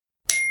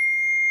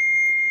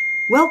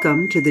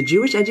Welcome to the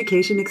Jewish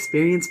Education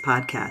Experience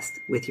podcast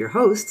with your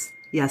hosts,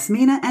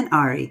 Yasmina and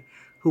Ari,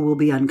 who will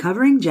be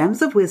uncovering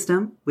gems of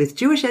wisdom with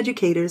Jewish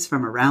educators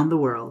from around the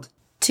world.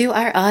 To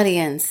our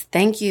audience,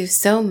 thank you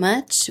so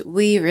much.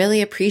 We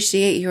really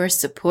appreciate your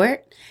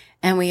support,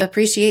 and we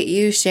appreciate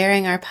you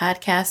sharing our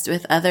podcast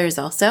with others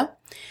also.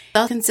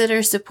 I'll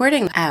consider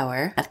supporting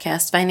our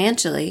podcast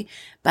financially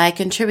by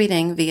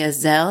contributing via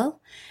Zelle,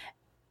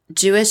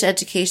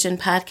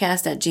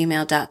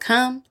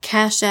 JewishEducationPodcast@gmail.com,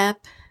 Cash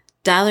App,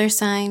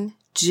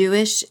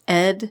 $Jewish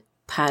Ed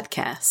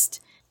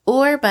Podcast,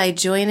 or by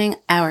joining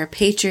our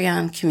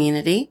Patreon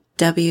community,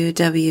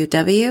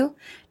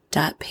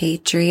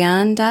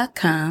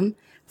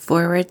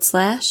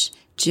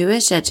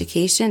 www.patreon.com/Jewish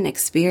Education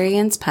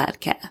Experience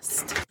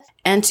Podcast.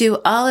 And to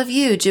all of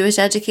you Jewish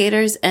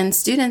educators and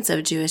students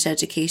of Jewish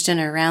education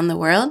around the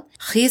world,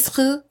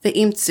 chizchu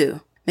ve'imtzu.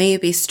 May you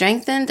be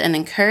strengthened and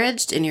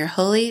encouraged in your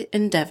holy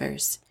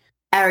endeavors.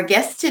 Our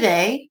guest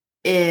today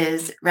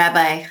is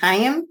Rabbi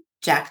Chaim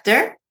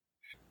Jachter.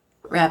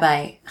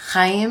 Rabbi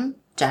Chaim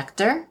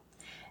Jachter.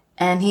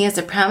 And he is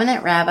a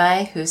prominent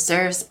rabbi who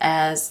serves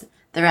as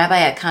the rabbi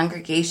at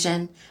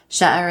Congregation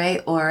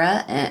Sha'arei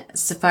Ora, a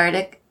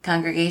Sephardic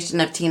congregation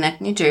of Teaneck,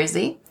 New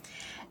Jersey.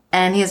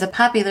 And he is a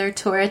popular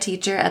Torah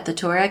teacher at the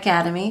Torah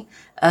Academy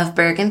of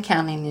Bergen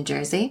County, New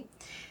Jersey.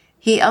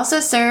 He also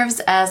serves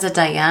as a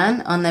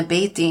Dayan on the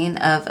Beit Din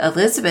of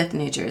Elizabeth,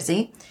 New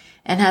Jersey,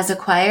 and has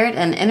acquired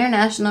an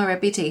international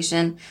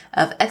reputation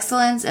of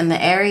excellence in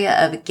the area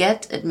of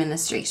get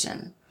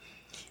administration.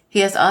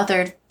 He has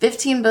authored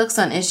 15 books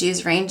on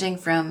issues ranging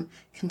from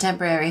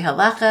contemporary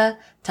halacha,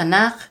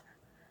 Tanakh,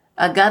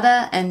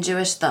 Agada, and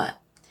Jewish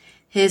thought.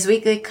 His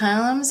weekly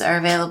columns are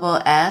available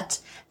at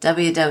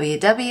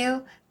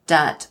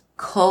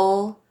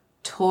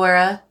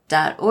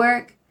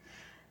www.koltorah.org,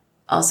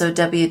 also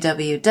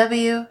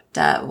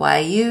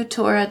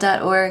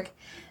www.yutorah.org,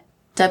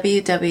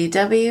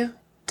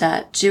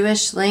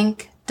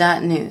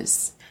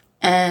 www.jewishlink.news,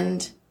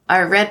 and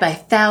are read by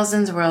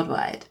thousands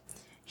worldwide.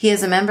 He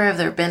is a member of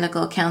the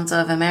Rabbinical Council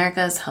of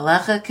America's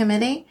Halacha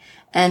Committee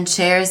and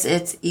chairs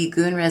its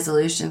Igun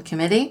Resolution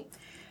Committee.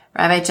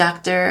 Rabbi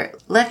Jachter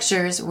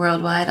lectures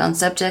worldwide on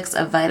subjects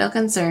of vital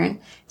concern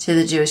to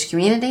the Jewish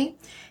community,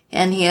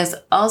 and he is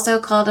also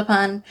called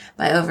upon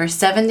by over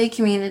 70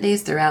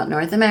 communities throughout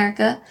North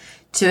America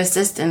to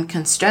assist in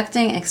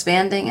constructing,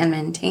 expanding, and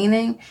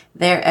maintaining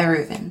their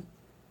eruvin.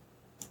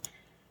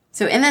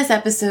 So in this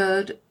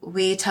episode,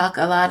 we talk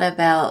a lot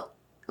about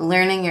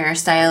learning your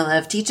style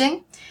of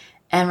teaching.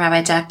 And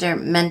Rabbi Jachter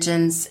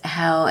mentions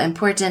how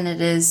important it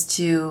is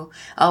to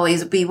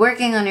always be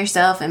working on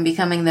yourself and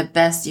becoming the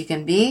best you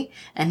can be.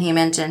 And he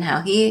mentioned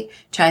how he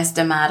tries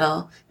to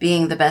model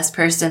being the best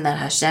person that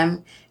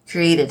Hashem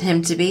created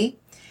him to be.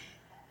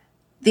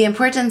 The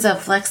importance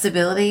of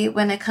flexibility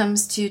when it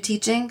comes to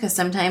teaching, because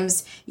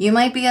sometimes you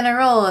might be in a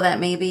role that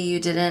maybe you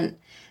didn't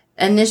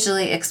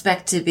initially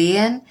expect to be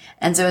in.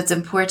 And so it's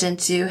important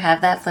to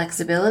have that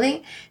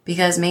flexibility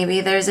because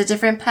maybe there's a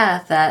different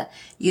path that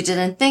you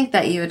didn't think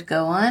that you would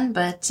go on,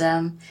 but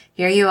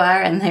here you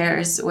are and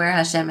there's where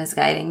Hashem is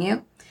guiding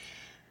you.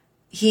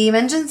 He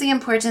mentions the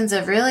importance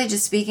of really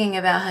just speaking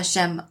about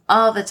Hashem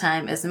all the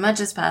time as much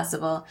as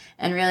possible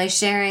and really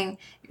sharing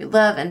your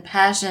love and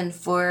passion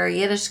for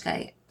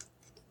Yiddishkeit.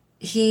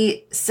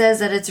 He says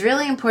that it's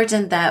really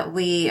important that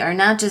we are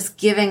not just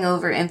giving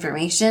over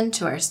information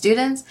to our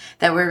students,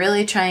 that we're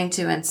really trying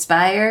to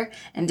inspire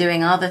and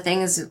doing all the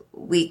things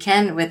we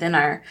can within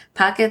our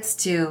pockets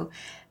to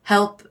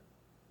help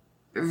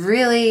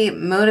really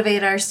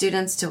motivate our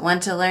students to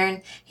want to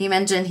learn. He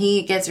mentioned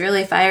he gets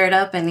really fired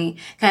up and he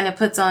kind of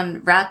puts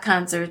on rock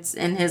concerts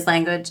in his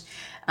language,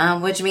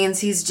 which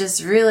means he's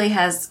just really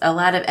has a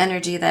lot of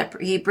energy that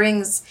he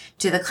brings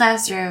to the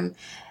classroom.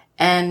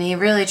 And he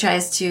really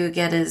tries to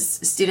get his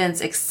students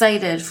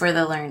excited for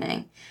the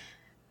learning.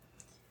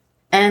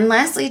 And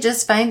lastly,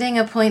 just finding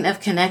a point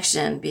of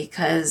connection,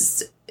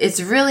 because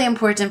it's really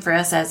important for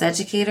us as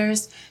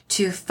educators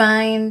to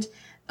find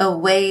a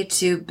way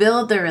to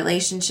build the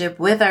relationship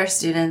with our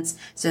students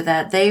so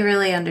that they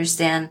really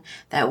understand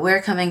that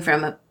we're coming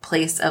from a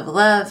place of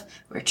love.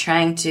 We're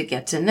trying to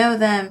get to know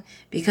them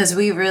because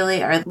we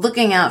really are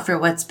looking out for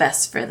what's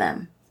best for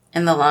them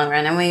in the long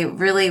run. And we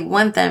really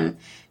want them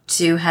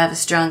to have a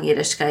strong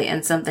Yiddishkeit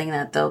and something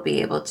that they'll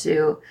be able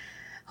to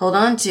hold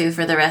on to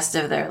for the rest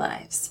of their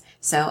lives.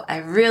 So I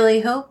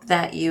really hope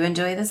that you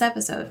enjoy this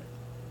episode.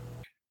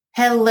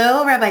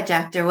 Hello, Rabbi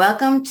Jachter.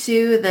 Welcome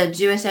to the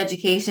Jewish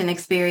Education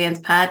Experience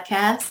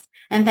podcast.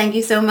 And thank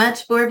you so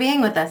much for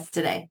being with us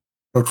today.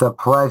 It's a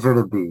pleasure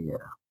to be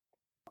here.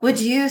 Would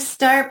you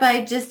start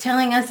by just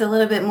telling us a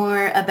little bit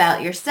more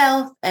about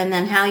yourself and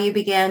then how you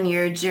began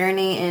your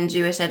journey in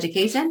Jewish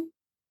education?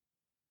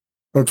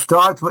 It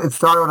started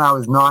when I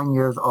was 9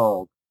 years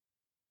old.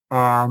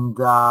 And,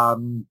 I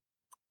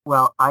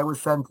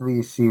was sent to the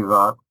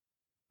yeshiva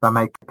by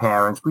my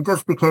parents. We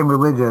just became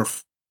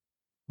religious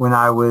when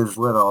I was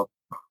little.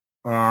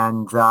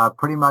 And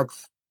pretty much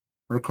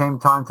when it came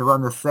time to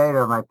run the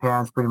Seder, my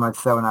parents pretty much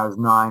said when I was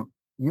 9,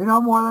 you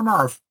know more than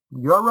us.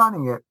 you're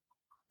running it.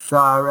 So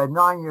at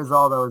 9 years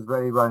old, I was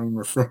already running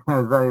the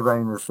I was already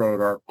running the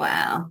Seder.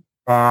 Wow.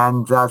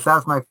 And so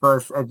that's my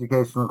first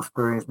educational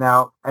experience.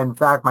 Now, in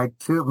fact, my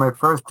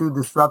first two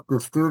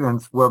disruptive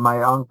students were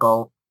my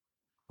uncle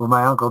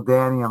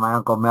Danny and my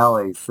uncle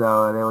Melly.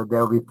 So they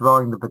would be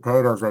throwing the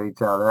potatoes at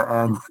each other,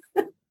 and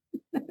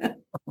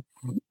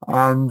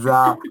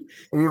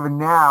even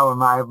now,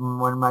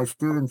 when my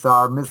students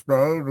are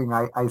misbehaving,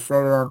 I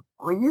say to them,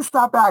 "Will you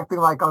stop acting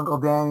like Uncle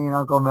Danny and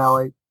Uncle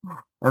Melly?"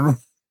 And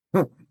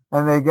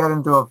and they get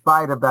into a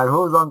fight about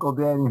who's Uncle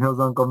Danny and who's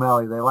Uncle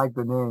Melly. They like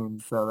the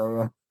names,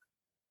 so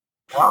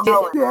I'm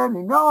Melly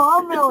Danny. No,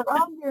 I'm Melly.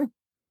 I'm Danny.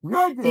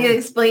 You're Do you Danny.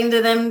 explain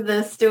to them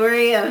the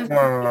story of?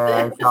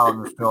 Yeah, I tell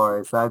them the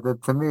story. So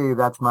to me,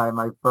 that's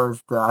my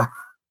first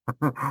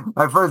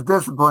my first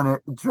discipline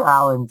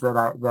challenge that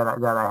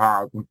I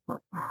had.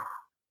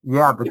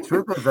 Yeah, but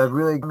truth is,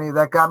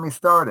 that got me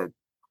started.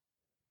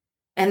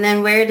 And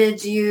then where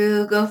did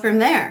you go from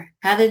there?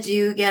 How did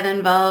you get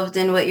involved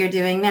in what you're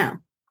doing now?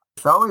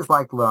 It's always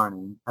like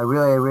learning. I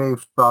really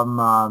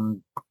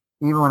from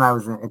even when I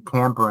was a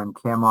camper in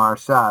Kamar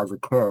Shah as a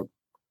kid,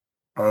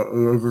 I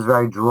was just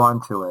very drawn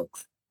to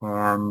it.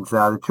 And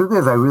the truth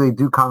is, I really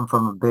do come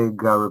from a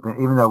big,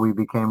 even though we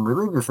became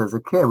religious as a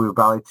kid, we were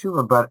Bali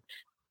Tshuva, but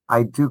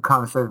I do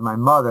come, so my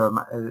mother,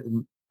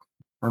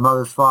 my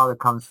mother's father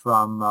comes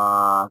from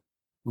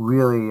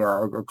really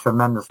a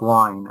tremendous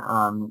line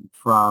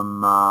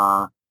from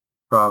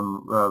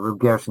Reb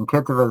Gershon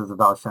Kittever, the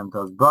Baal Shem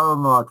Tov's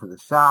brother-in-law, to the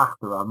Shach,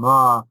 the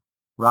Ramah,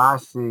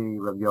 Rashi,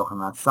 Reb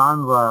Yochanan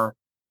Sandler,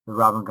 the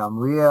Rabbi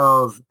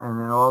Gamliel's, and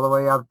then all the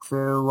way up to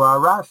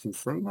Rashi.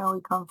 So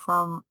we come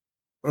from.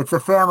 It's a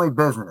family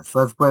business.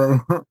 Let's put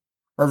it.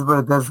 Let's put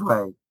it this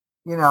way.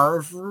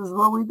 This is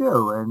what we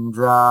do, and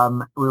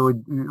we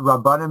would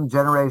Rabbanim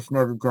generation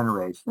after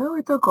generation.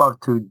 We took off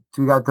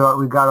we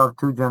got off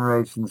two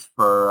generations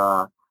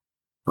for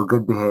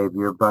good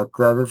behavior, but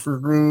this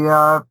is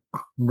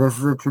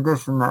a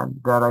tradition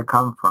that I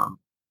come from.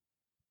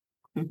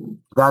 Mm-hmm.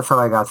 That's how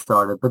I got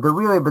started.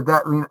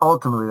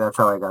 Ultimately, that's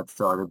how I got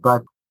started.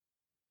 But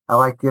I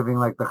like giving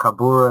like the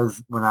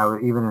chaburas when I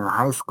was even in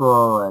high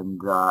school, and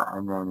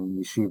then in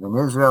yeshiva in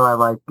Israel, I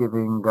like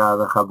giving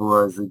the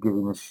chaburas and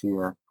giving the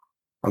shir.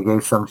 I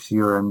gave some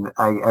shiur, and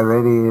I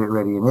already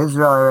in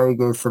Israel. I already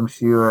gave some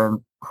shiur,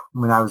 and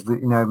when I was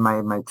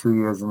my 2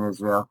 years in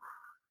Israel.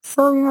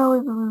 So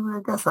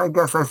I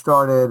guess I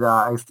started.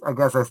 I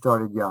guess I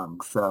started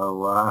young.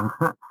 So,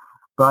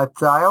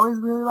 but I always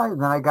really liked it.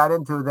 Then I got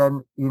into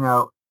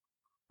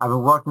I've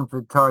been working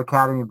for Torah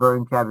Academy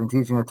Bergen County. I've been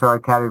teaching at Torah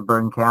Academy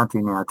Bergen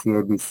County now,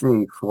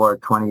 TABC, for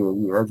 28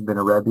 years. Been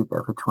a Rebbe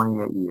there for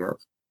 28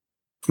 years.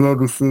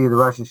 TABC, the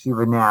Rosh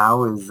Yeshiva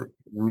now is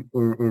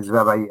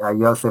Rabbi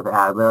Yosef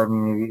Adler. I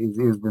mean,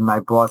 he's been my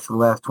boss for the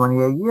last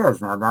 28 years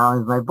now. Now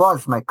he's my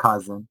boss, my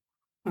cousin.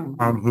 Mm-hmm.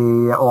 And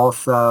he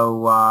also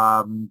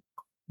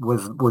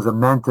was a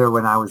mentor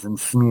when I was in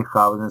Smicha.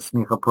 I was in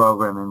the Smicha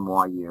program in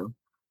YU.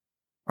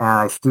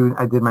 And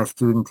I did my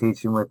student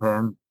teaching with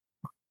him.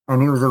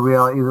 And he was a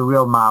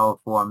real model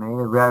for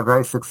me. A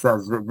very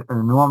successful, an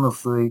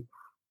enormously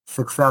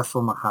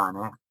successful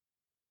mechanech.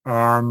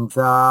 And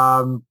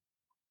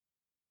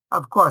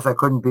of course, I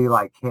couldn't be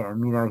like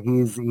him.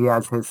 He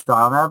has his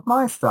style, and I have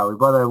my style. We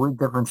both have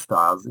different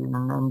styles,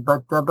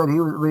 but he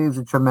was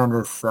a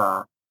tremendous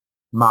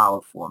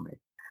model for me.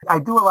 I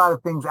do a lot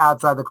of things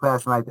outside the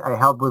classroom. I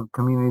help with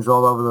communities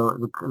all over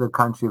the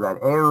country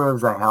about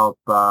Arabs. I help,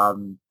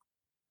 and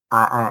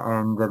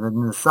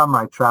in the summer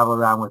I travel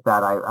around with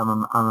that. I'm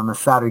a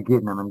Masada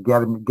Gittin. I'm a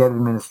get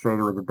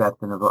administrator with the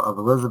Beth of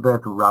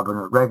Elizabeth, who Rabbi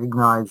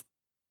recognized,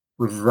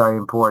 which is very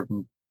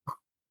important.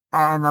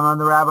 And I'm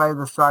the rabbi of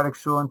the Sardik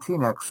Shul in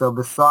Teaneck. So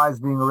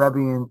besides being a rebbe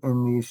in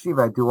the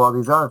yeshiva, I do all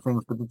these other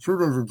things. But the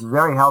truth is, it's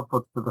very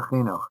helpful for the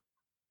chinuch,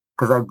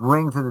 because I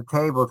bring to the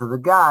table to the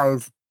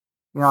guys,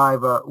 I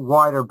have a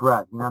wider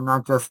breadth. I'm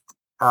not just,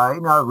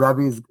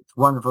 rebbe's. It's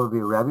wonderful to be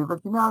a rebbe,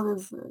 but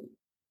there's,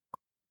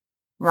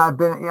 I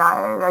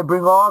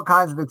bring all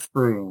kinds of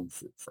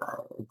experiences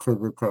to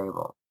the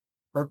table.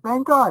 But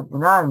thank God,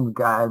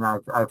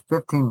 I have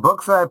 15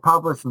 books that I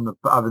published, and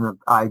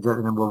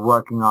we're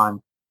working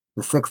on.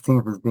 The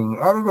 16th is being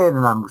edited,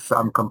 and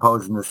I'm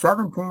composing the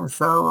 17th.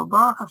 So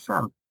Baruch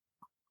Hashem.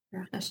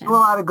 Do a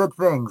lot of good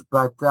things,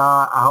 but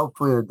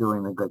hopefully they're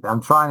doing the good.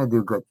 I'm trying to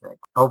do good things.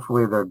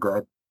 Hopefully they're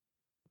good.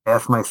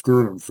 Ask my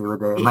students,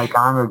 my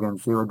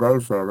congregants, see what they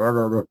say. They're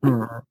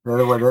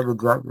the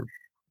judges.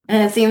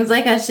 And it seems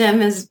like Hashem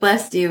has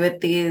blessed you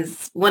with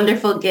these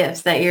wonderful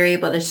gifts that you're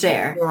able to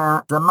share.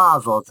 Yeah, it's a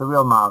mazel. It's a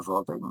real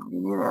mazel. You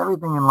need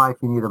everything in life.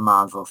 You need a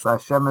mazel. So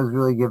Hashem has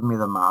really given me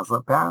the mazel.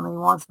 Apparently, He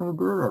wants me to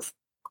do this.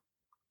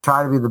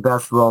 Try to be the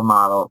best role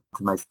model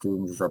to my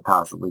students as I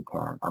possibly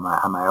can. Am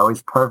I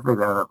always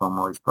perfect? I don't know if I'm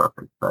always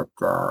perfect, but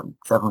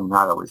definitely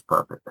not always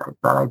perfect.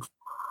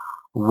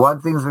 One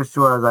thing's for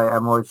sure is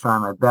I'm always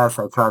trying my best.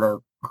 I try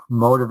to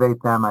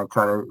motivate them. I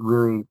try to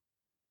really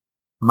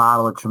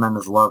model a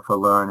tremendous love for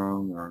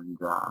learning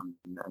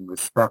and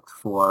respect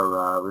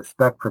for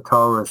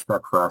Torah,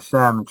 respect for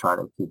Hashem, and try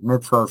to keep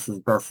mitzvos as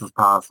best as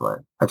possible.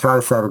 I try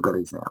to set a good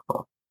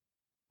example.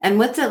 And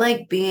what's it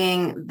like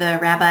being the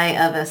rabbi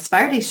of a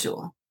Sephardi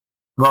shul?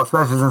 Well,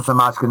 especially since I'm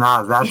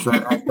Ashkenaz,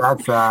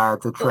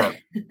 it's a trip.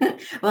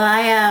 Well,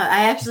 I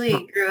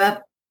actually grew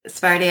up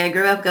Sephardi. I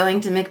grew up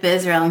going to Mikveh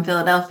Israel in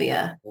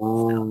Philadelphia.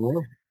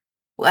 So,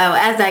 well,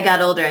 as I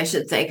got older, I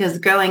should say, because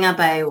growing up,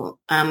 I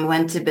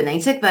went to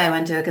B'nai Tikva. I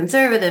went to a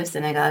conservative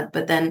synagogue.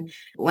 But then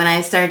when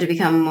I started to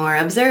become more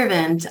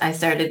observant, I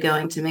started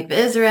going to Mikveh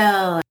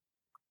Israel.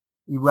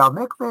 Well,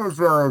 Mikveh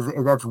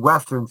Israel that's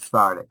Western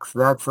Sephardic. So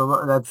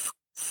that's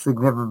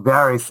significant,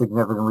 very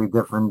significantly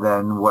different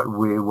than what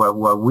we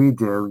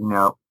do.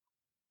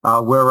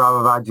 We're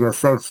Rav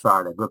Yosef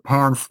Sephardic, we're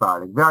Pan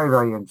Sephardic. Very,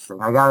 very interesting.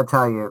 I got to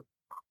tell you,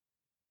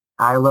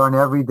 I learn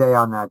every day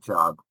on that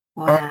job.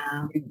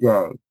 Wow.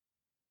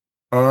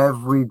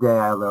 Every day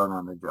I learn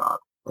on the job.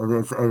 It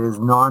is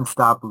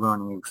nonstop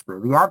learning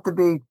experience. You have to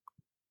be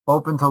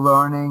open to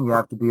learning. You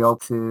have to be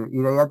open to,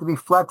 you have to be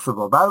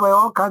flexible. By the way,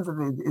 all kinds of,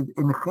 in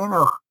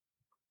Chinuch,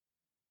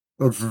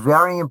 it's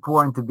very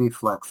important to be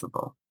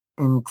flexible.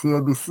 In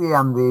TABC,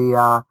 I'm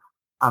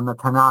the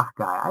Tanakh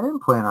guy. I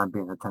didn't plan on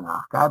being a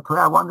Tanakh guy.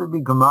 I wanted to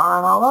be Gemara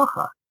and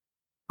Halacha.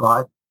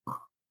 But,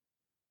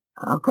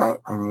 okay,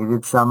 I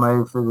needed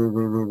somebody for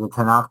the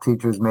Tanakh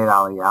teachers made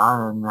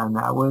Aliyah, and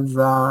that was,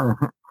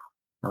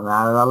 and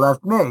that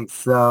left me.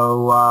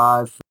 So,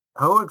 I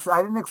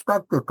didn't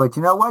expect it, but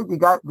you know what?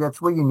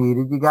 That's what you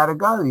needed. You got to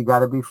go. You got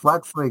to be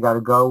flexible. You got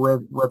to go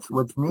with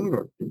what's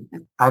needed.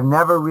 I've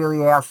never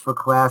really asked for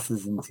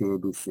classes in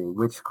TABC.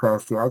 Which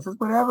class do you? I just,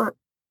 whatever.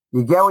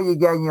 You get what you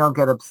get and you don't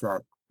get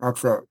upset.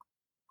 That's it.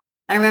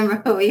 I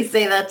remember we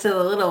say that to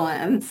the little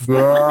ones.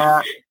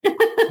 Yeah.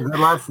 Good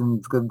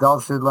lessons. Good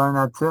adults should learn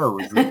that too.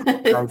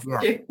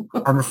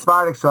 And the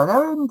Sephardic show, I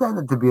never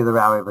intended to be the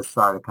rabbi of a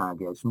Sephardic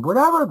congregation.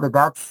 Whatever, but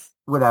that's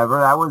whatever.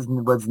 That was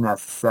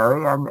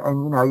necessary. And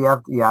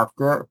you have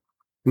to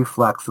be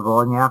flexible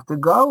and you have to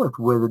go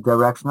with the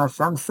direction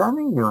Hashem's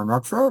sending you. And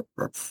that's it.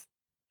 That's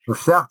what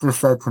Jachter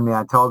said to me.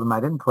 I told him I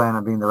didn't plan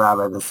on being the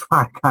rabbi of the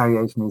Sephardic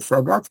congregation. He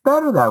said, that's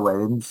better that way.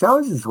 It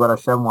shows us what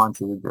Hashem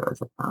wants you to do. I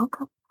said,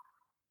 okay.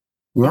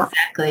 Yeah.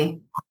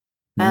 Exactly.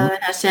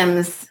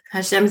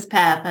 Hashem's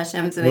path,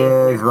 Hashem's way.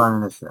 Yeah, he's running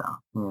the show.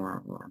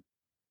 Yeah.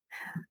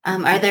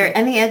 Are there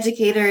any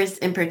educators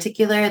in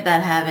particular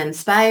that have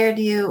inspired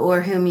you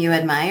or whom you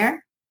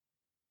admire?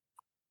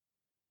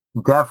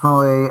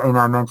 Definitely, and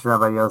I mentioned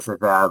Rabbi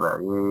Yosef Adler.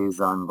 He's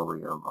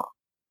unbelievable.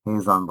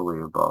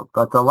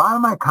 But a lot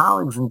of my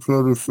colleagues in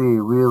TABC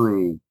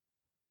really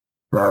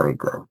very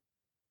good.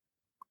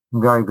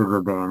 Very good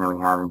Rabban that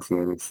we have in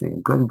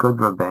TABC. Good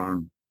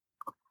Rabban.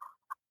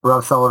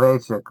 Rav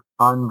Soloveitchik,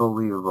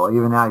 unbelievable.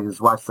 Even now, you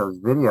just watch those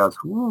videos.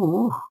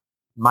 Ooh.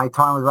 My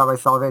time with Rabbi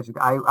Soloveitchik,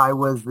 I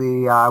was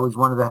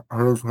one of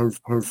his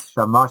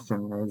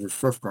shamashim, his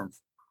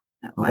assistants.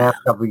 Wow. The last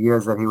couple of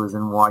years that he was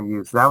in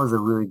YU, so that was a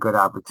really good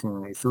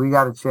opportunity. So we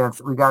got a chance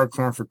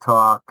to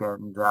talk,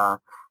 and I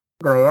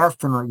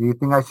asked him, "Do you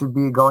think I should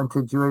be going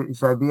to Jewish?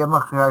 Should I be a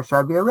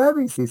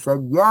Rebbe?" So he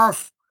said,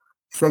 "Yes."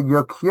 He said,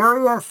 "You're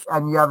curious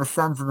and you have a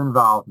sense of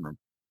involvement."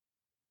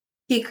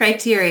 Key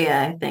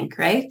criteria, I think,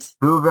 right?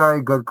 2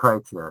 very good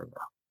criteria.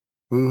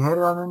 He hit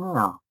it on the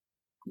nail.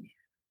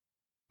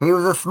 He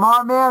was a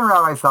smart man,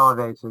 Rabbi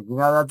Soloveitchik.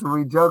 That's what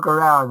we joke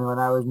around when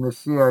I was in the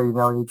shir,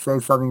 when he'd say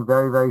something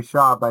very, very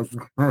sharp. I'd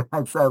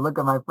say, look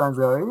at my friends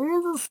and go,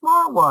 he's a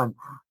smart one,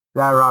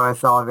 that Rabbi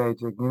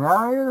Soloveitchik,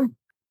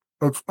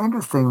 It's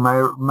interesting.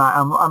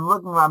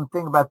 I'm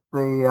thinking about the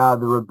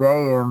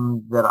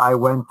Rebbeim that I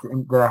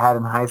had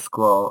in high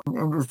school.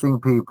 Interesting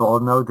people,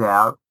 no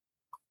doubt.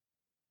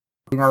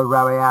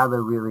 Rabbi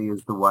Adler really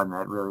is the one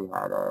that really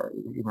had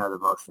the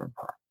most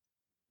impact.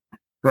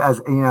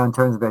 As in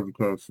terms of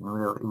education,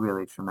 really,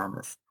 really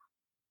tremendous.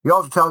 He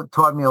also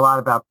taught me a lot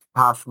about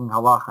passing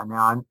halacha.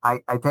 Now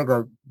I take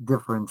a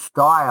different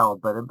style,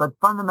 but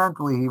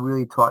fundamentally he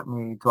really taught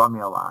me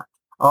a lot.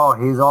 Oh,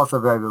 he's also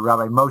very good.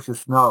 Rabbi Moshe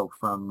Snow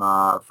from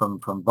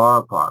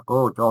Borough Park.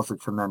 Oh, it's also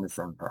tremendous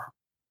impact.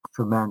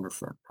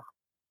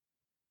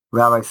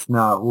 Rabbi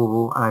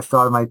Snow, and I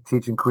started my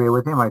teaching career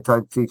with him. I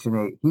started teaching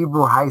a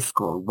Hebrew high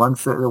school.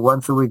 Once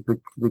a week,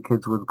 the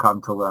kids would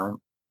come to learn.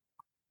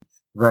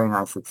 Very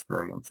nice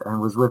experience, and it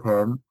was with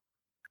him.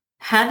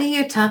 How do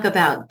you talk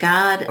about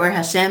God or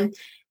Hashem,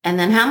 and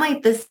then how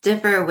might this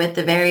differ with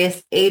the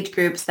various age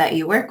groups that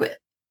you work with?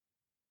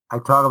 I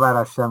talk about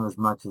Hashem as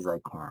much as I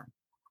can.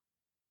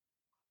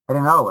 I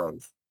didn't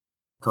always.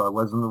 So it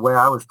wasn't the way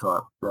I was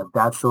taught.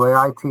 That's the way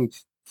I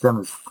teach. Hashem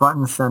is front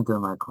and center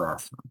in my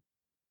classroom.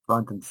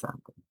 Front and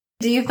center.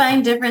 Do you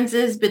find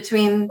differences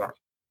between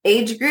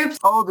age groups?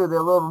 Older, they're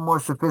a little bit more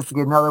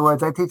sophisticated. In other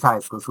words, I teach high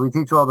school, so we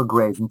teach all the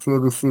grades. In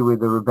TABC,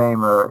 with the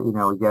Rebbeim, we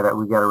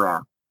get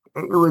around.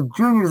 With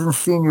juniors and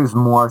seniors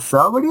more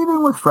so, but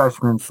even with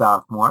freshmen and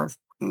sophomores,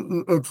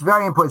 it's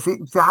very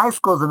important. See, high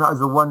school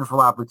is a wonderful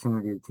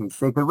opportunity to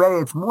teach.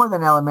 It's more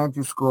than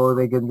elementary school.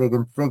 They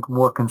can think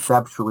more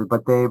conceptually,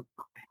 but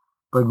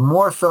but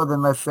more so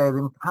than, let's say,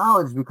 in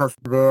college, because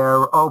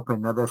they're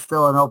open. Now, they're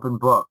still an open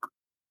book.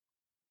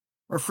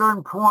 At a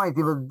certain point,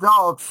 if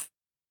adults,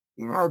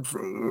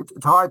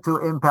 it's hard to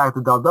impact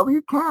adults. But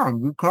you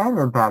can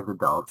impact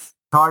adults.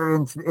 It's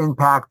harder to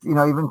impact,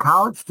 even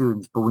college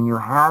students. But when you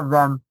have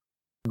them,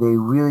 they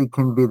really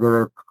can be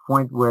there at a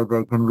point where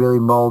they can really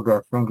mold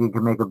their thinking,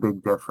 can make a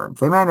big difference.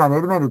 They may not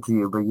admit it to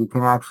you, but you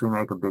can actually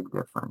make a big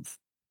difference.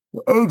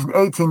 Age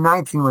 18,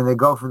 19, when they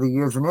go for the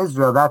years in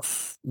Israel,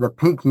 that's the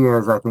peak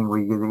years, I think,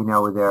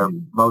 where they're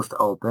most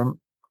open.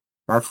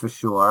 That's for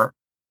sure.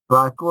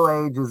 But school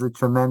age is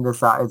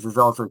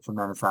also a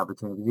tremendous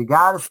opportunity. You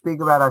got to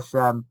speak about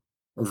Hashem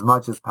as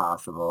much as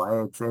possible.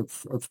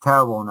 It's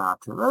terrible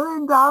not to. But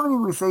in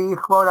davening, we say,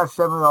 Yichvod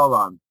Hashem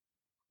Olam.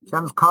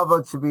 Hashem's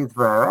kavod should be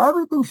forever.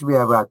 Everything should be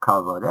about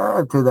kavod.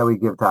 Everything that we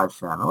give to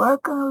Hashem. How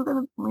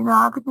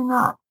could you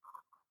not?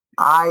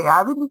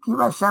 I didn't keep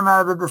Hashem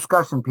out of the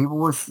discussion. People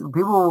were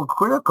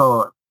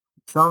critical.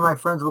 Some of my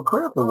friends were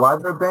critical. Why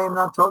is Rabbi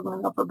not talking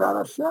enough about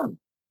Hashem?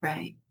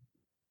 Right.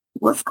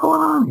 What's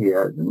going on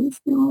here? There needs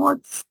to be more.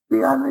 I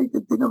don't know. You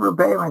can think of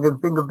Rabbi. I can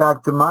think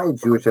back to my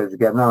Jewish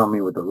education. Not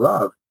only with the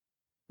Rav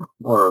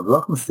or of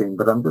Lochenstein,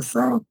 but I'm just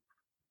saying,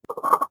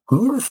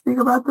 you need to speak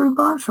about the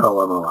Rebbe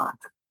Shalom a lot.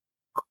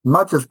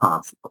 Much as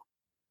possible.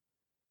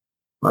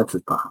 Much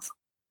as possible.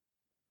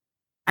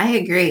 I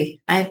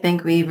agree. I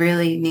think we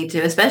really need to,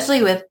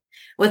 especially with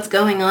what's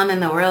going on in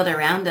the world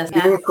around us.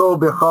 How do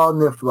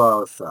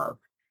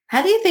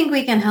you think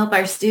we can help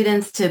our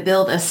students to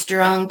build a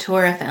strong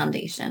Torah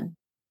foundation?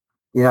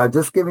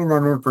 Just giving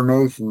them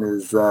information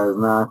is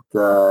not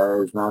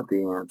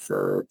the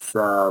answer. It's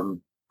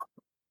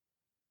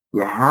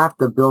you have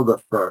to build a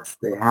thirst.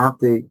 You have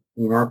to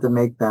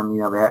make them.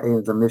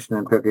 It's a mission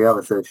in Pirkei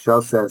Avos. So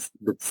Shos says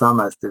that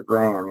Samas to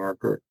Graham. You have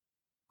to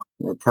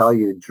tell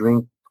you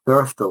drink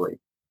thirstily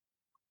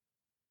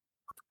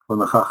from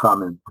the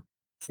Chachamim.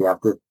 So you have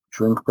to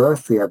drink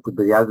thirstily.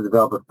 But you have to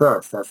develop a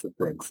thirst. That's the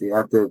thing. So you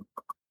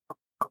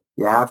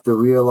have to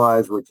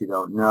realize what you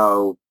don't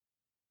know,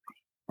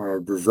 and a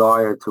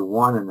desire to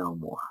want to know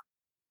more.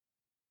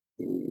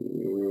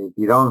 If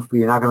you're not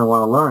going to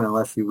want to learn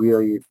unless you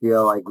really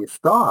feel like you're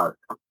starved.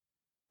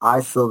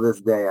 I still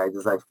this day, I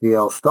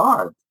feel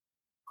starved.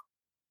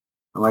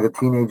 I'm like a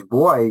teenage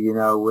boy,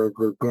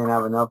 who can't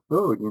have enough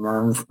food,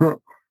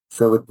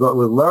 So with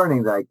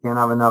learning that I can't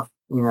have enough,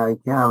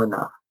 can't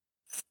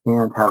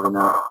have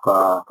enough,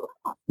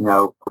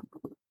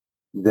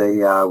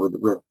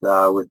 with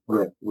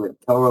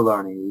Torah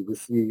learning.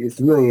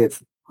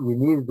 You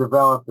need to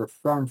develop a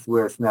sense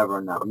where it's never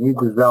enough. You need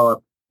to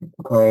develop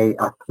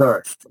a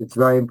thirst. It's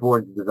very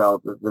important to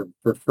develop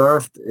the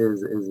thirst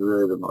is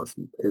really the most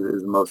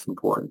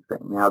important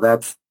thing. Now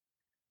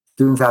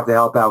students have to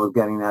help out with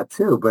getting that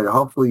too, but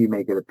hopefully you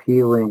make it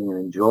appealing and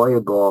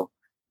enjoyable,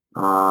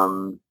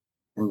 and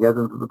get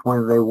them to the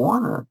point that they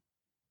want to.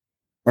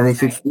 And they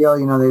should feel,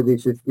 they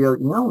should feel,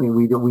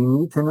 we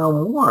need to know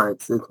more.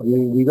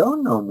 We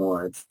don't know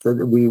more.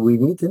 We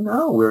need to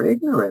know. We're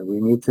ignorant.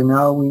 We need to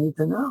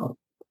know.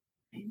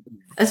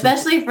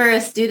 Especially for a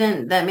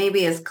student that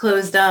maybe is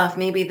closed off.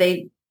 Maybe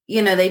they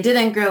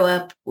didn't grow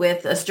up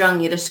with a strong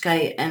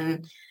Yiddishkeit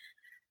and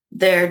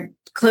they're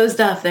closed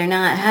off. They're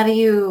not. How do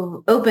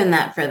you open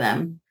that for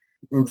them?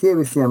 In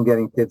TABC, I'm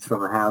getting kids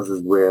from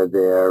houses where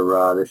they're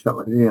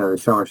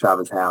Shomer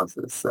Shabbos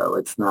houses. So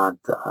it's not,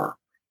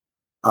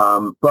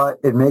 but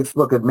it makes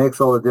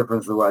all the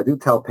difference. I do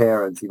tell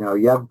parents,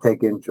 you have to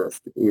take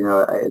interest.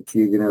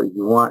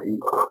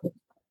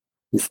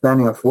 You're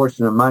spending a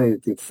fortune of money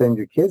to send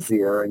your kids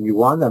here, and you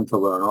want them to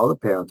learn. All the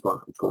parents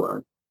want them to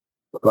learn.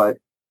 But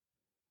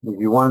if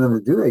you want them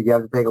to do that, you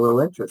have to take a little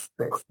interest.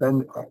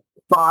 Spend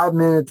 5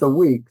 minutes a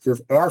week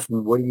just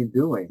asking, what are you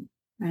doing?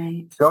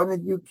 Right. Showing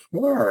that you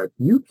care. If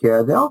you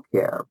care, they'll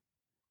care.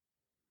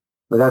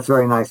 But that's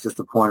very nice just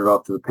to point it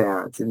off to the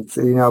parents. And it's,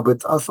 but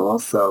it's us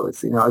also.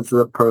 It's, it's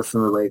the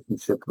person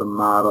relationship, the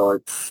model,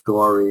 it's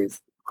stories.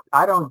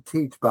 I don't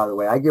teach, by the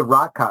way. I give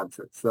rock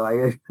concerts.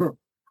 So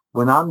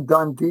when I'm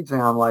done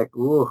teaching, I'm like,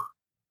 ooh.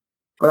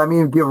 But I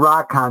mean, give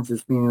rock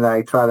concerts, meaning that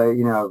I try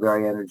to,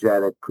 very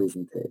energetic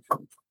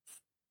presentations.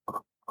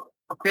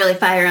 Really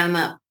fire them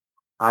up.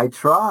 I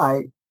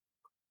try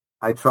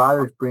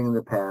to bring in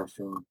the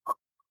passion.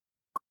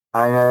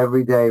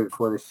 Every day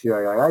before the show,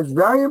 it's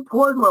very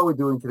important what we're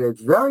doing today.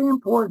 It's very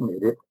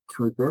important.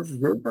 Truth is,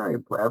 it's very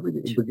important. Every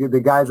day.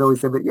 The guys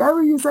always say, but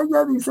you say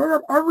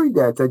that every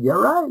day. I said,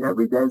 you're right.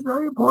 Every day is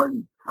very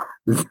important.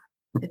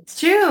 It's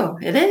true.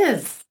 It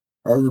is.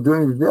 As we're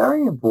doing is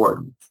very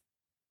important.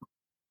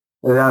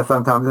 And then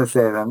sometimes I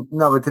say to them,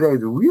 no, but today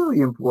is really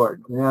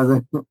important.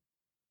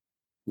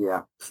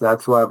 Yeah, so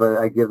that's why. But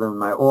I give them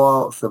my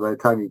all. So by the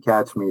time you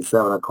catch me,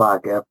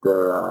 7:00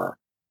 after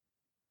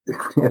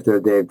after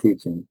a day of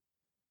teaching,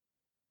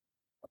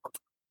 a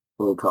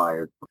little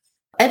tired.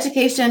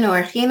 Education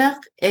or chinuch,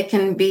 it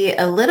can be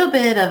a little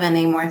bit of an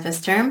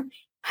amorphous term.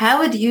 How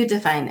would you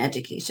define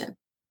education?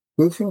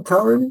 Teaching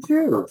Torah to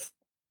Jews.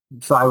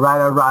 So I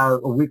write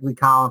a weekly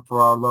column for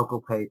our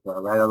local paper. I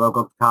write a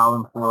local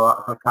column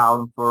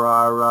for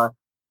our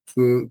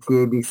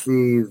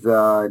TABC's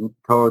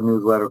Torah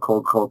newsletter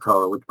called Cold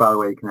Torah, which, by the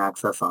way, you can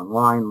access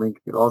online. Link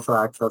you can also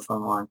access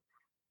online.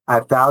 I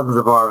have thousands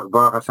of articles.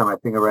 Baruch Hashem, I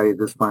think already at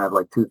this point I have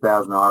like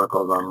 2,000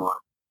 articles online.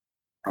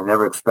 I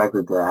never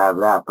expected to have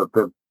that, but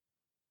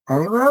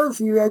anywhere else,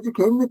 you're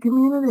educating the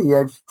community.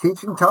 You're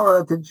teaching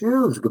Torah to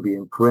Jews. It could be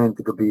in print.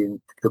 It could be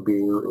in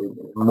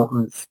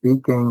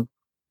speaking.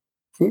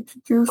 Teach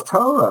Jews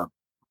Torah.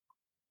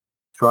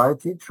 Try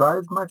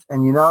as much.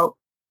 And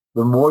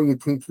the more you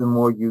teach, the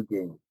more you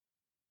gain.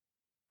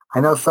 I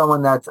know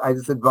someone I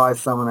just advised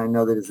someone I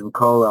know that is in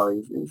Kollel.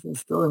 He's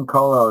still in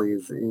Kollel.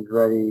 He's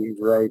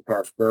ready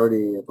past 30.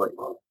 It's like,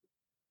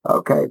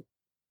 okay,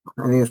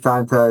 I think it's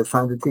time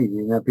to teach.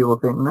 People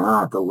think, no, I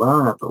have to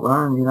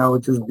learn,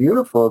 which is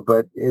beautiful,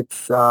 but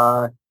it's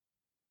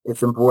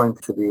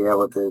important to be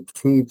able to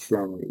teach,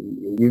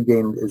 and you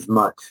gain as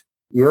much.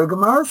 Your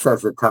Gemara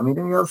says it,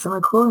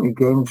 you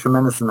gain a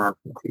tremendous amount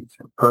from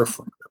teaching,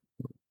 personally.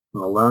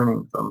 From the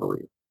learning, it's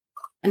unbelievable.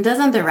 And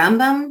doesn't the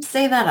Rambam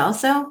say that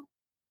also?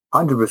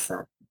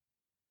 100%.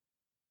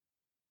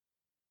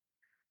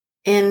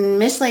 In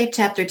Mishlei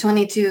chapter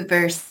 22,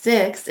 verse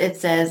 6, it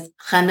says,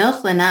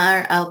 Chanoch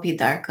lenar al pi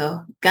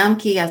darko, gam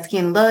ki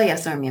yaskin lo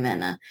yasor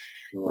mimena.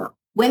 Yeah.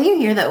 When you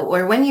hear that,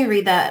 or when you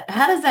read that,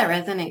 how does that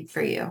resonate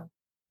for you?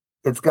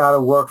 It's got to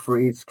work for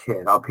each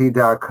kid. Al pi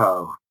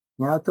darko.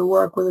 You have to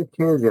work with the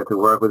kids. You have to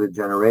work with the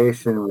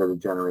generation, where the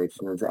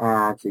generation is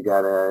at. You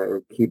got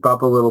to keep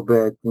up a little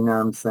bit. You know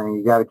what I'm saying?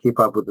 You got to keep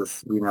up with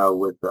this,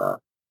 with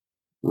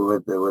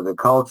the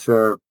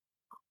culture.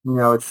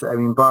 Baruch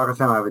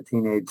Hashem, I have a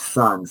teenage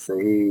son, so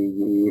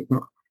he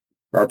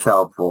that's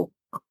helpful.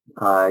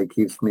 He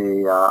keeps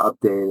me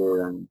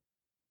updated on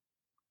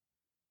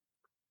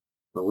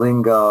the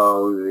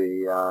lingo,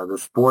 the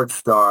sports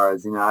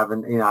stars. I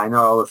know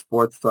all the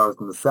sports stars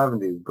from the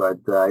 70s, but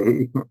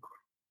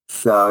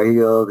so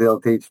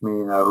he'll teach me,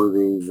 who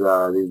these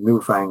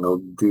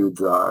newfangled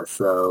dudes are.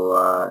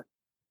 So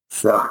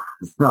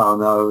I'll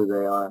know who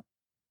they are.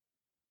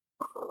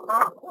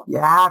 You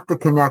have to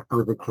connect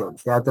with the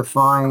kids. You have to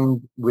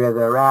find where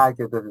they're at.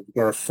 You have to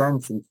get a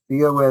sense and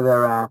feel where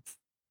they're at.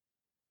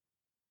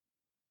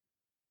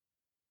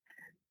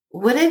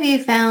 What have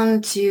you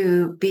found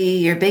to be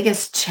your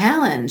biggest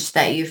challenge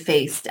that you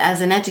faced as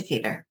an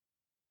educator?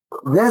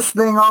 This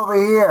thing over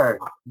here,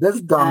 this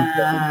dumb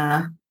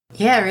thing.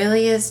 Yeah, it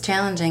really is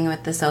challenging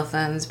with the cell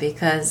phones,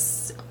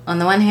 because on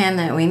the one hand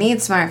that we need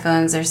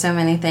smartphones, there's so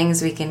many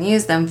things we can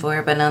use them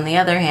for, but on the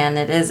other hand,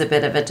 it is a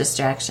bit of a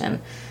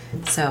distraction.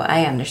 So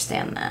I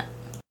understand that.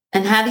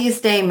 And how do you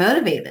stay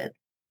motivated?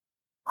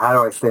 How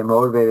do I stay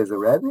motivated as a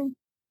Rebbe?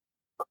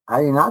 How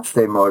do you not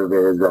stay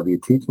motivated as a Rebbe? You're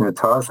teaching the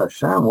Torah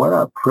Hashem. What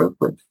a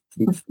privilege.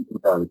 Teach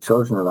the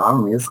children of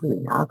Avram, Yitzchak,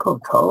 and Yaakov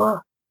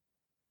Torah.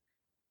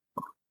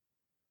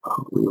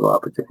 Unbelievable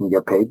opportunity. You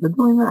get paid for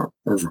doing that.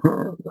 It's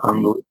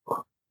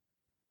unbelievable.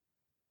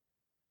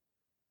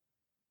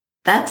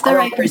 That's the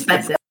right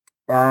perspective.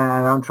 And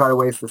I don't try to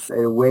waste a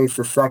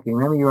second.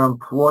 Remember, you're an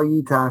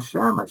employee to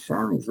Hashem.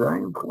 Hashem is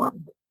very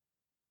important.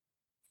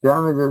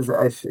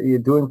 You're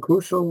doing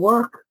crucial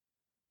work.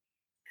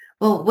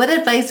 Well, what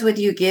advice would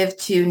you give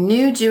to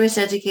new Jewish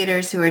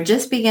educators who are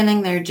just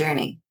beginning their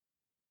journey?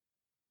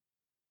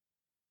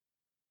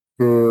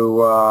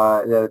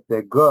 That if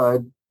they're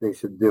good, they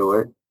should do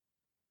it.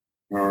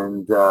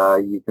 And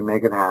you can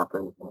make it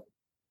happen.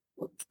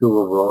 It's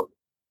doable.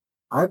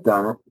 I've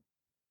done it.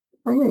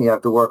 And, you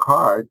have to work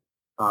hard.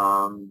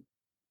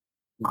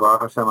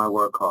 Baruch Hashem, I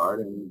work hard,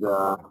 and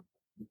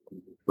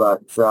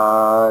but it's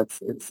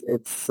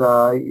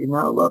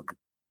look,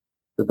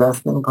 the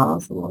best thing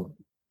possible.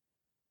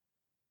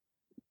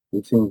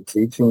 Teaching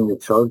the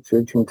children,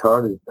 teaching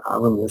Torah to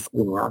Avram, Yitzchak,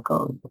 and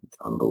Yaakov. It's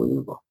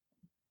unbelievable.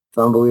 It's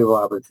an unbelievable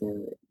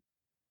opportunity.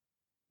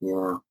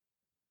 Yeah.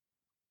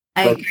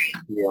 I agree.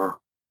 Yeah.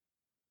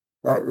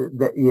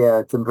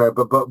 It's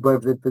imperative. But for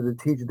the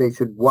teacher, they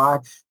should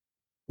watch.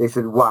 The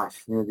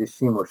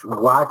Shimush.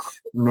 Watch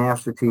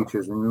master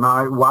teachers and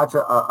watch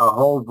a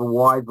whole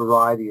wide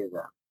variety of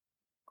them.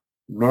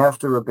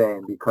 Master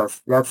Rabbi,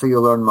 because that's how you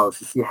learn most.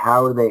 You see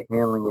how are they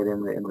handling it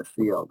in the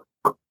field.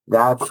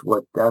 That's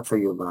how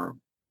you learn.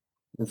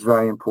 It's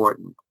very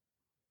important.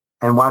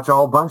 And watch a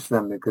whole bunch of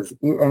them, because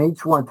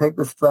each one, take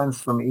the strengths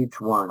from each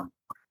one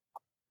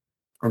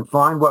and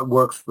find what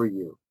works for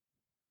you.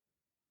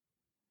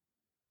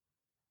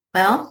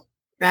 Well,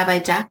 Rabbi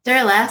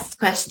Jachter, last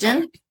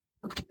question.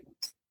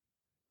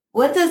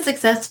 What does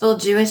successful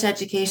Jewish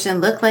education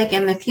look like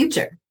in the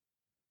future?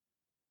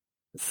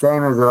 The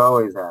same as it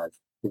always has.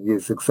 If you're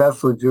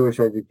successful Jewish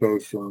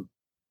education,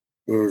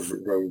 is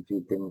that if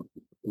you can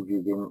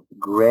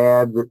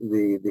grab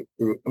the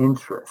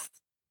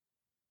interest,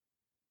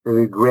 if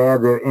you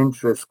grab their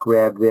interest,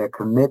 grab their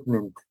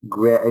commitment,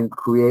 and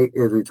create,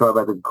 as we talk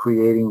about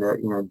creating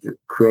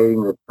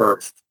the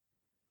thirst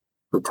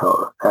for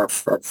Torah.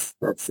 That's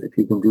if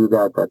you can do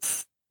that,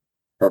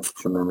 that's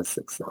tremendous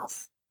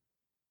success.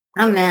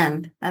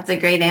 Amen. That's a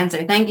great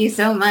answer. Thank you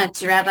so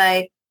much,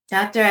 Rabbi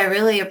Jachter. I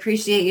really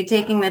appreciate you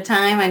taking the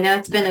time. I know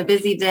it's been a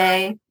busy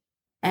day.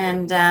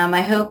 And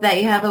I hope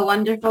that you have a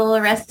wonderful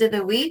rest of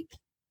the week.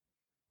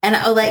 And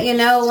I'll let you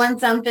know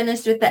once I'm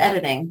finished with the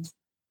editing.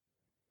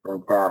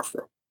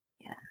 Fantastic.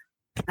 Yeah.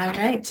 All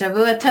right.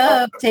 Shavua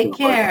Tov. Take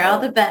care. All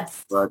the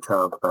best. Shavua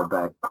Tov.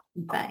 Bye-bye.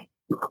 Bye.